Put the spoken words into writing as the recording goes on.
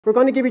We're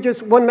going to give you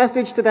just one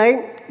message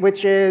today,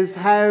 which is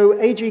how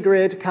AG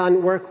Grid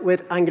can work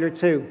with Angular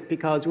 2,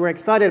 because we're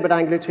excited about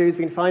Angular 2. It's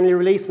been finally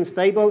released and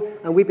stable,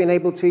 and we've been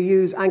able to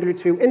use Angular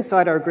 2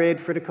 inside our grid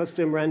for the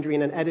custom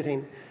rendering and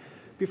editing.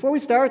 Before we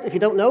start, if you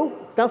don't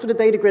know, that's what a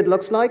data grid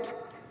looks like.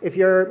 If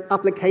your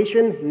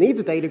application needs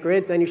a data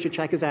grid, then you should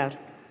check us out.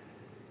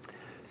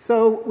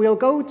 So we'll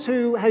go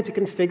to how to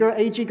configure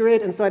AG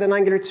Grid inside an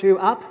Angular 2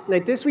 app. Now,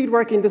 this we'd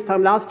working this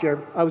time last year.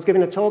 I was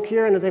giving a talk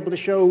here and I was able to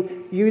show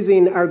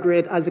using our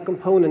grid as a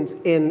component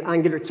in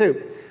Angular 2,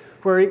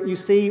 where you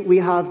see we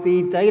have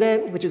the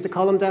data, which is the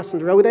column depths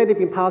and the row data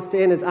being passed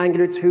in as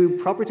Angular 2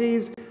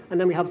 properties, and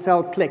then we have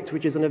cell clicked,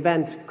 which is an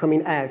event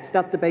coming out. So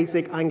that's the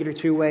basic Angular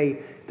 2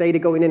 way. Data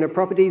going in are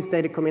properties,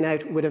 data coming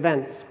out with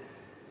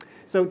events.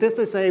 So this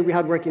I say we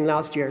had working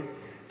last year.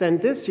 Then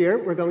this year,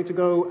 we're going to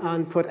go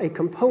and put a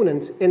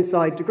component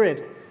inside the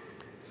grid.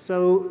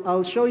 So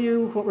I'll show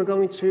you what we're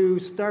going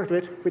to start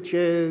with, which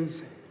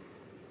is,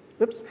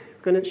 we're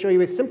going to show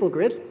you a simple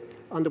grid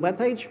on the web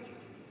page.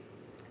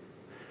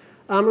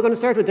 We're going to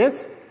start with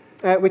this,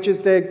 which is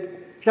the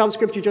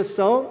JavaScript you just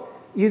saw.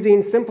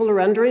 Using simple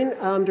rendering,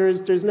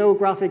 there's no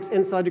graphics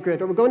inside the grid.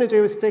 What we're going to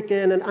do is stick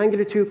in an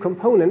Angular 2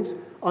 component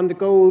on the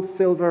gold,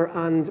 silver,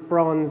 and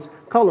bronze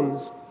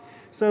columns.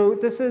 So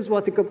this is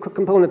what the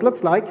component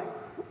looks like.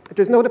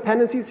 There's no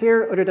dependencies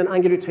here other than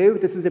Angular 2.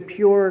 This is a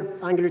pure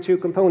Angular 2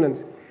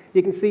 component.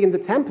 You can see in the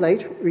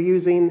template, we're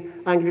using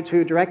Angular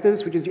 2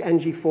 directives, which is the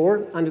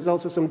ng4, and there's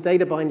also some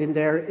data binding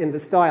there in the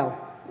style.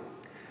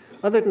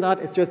 Other than that,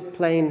 it's just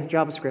plain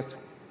JavaScript.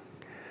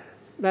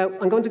 Now,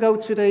 I'm going to go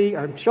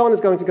to Sean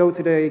is going to go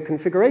to the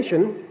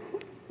configuration.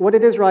 What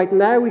it is right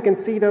now, we can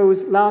see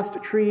those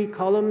last three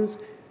columns,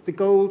 the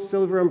gold,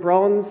 silver, and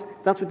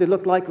bronze. That's what they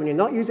look like when you're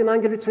not using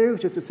Angular 2,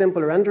 just a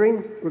simple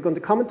rendering. We're going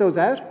to comment those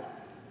out.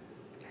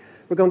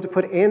 We're going to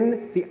put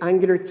in the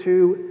Angular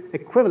 2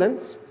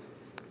 equivalents.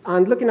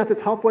 And looking at the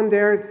top one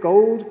there,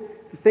 gold,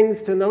 the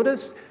things to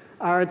notice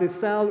are the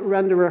cell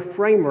renderer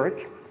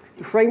framework.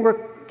 The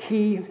framework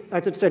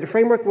the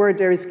framework word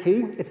there is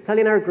key. It's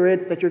telling our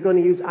grid that you're going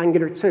to use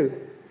Angular 2.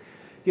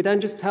 You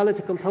then just tell it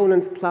the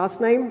component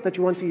class name that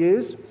you want to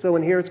use. So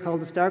in here, it's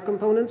called the start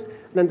component.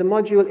 And then the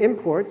module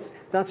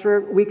imports, that's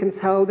where we can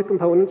tell the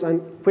component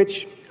and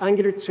which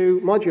Angular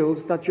 2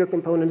 modules that your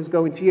component is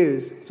going to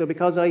use. So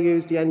because I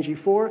use the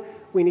ng4,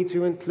 we need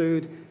to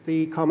include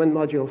the common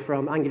module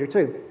from Angular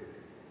 2.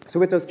 So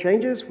with those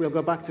changes, we'll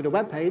go back to the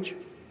web page.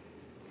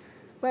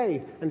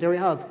 And there we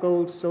have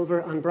gold, silver,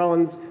 and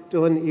bronze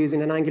done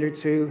using an Angular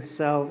 2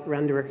 cell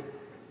renderer.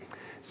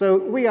 So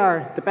we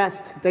are the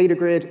best data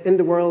grid in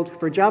the world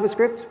for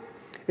JavaScript.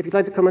 If you'd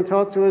like to come and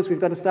talk to us,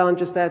 we've got a stand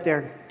just out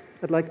there.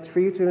 I'd like for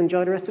you to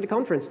enjoy the rest of the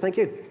conference. Thank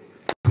you.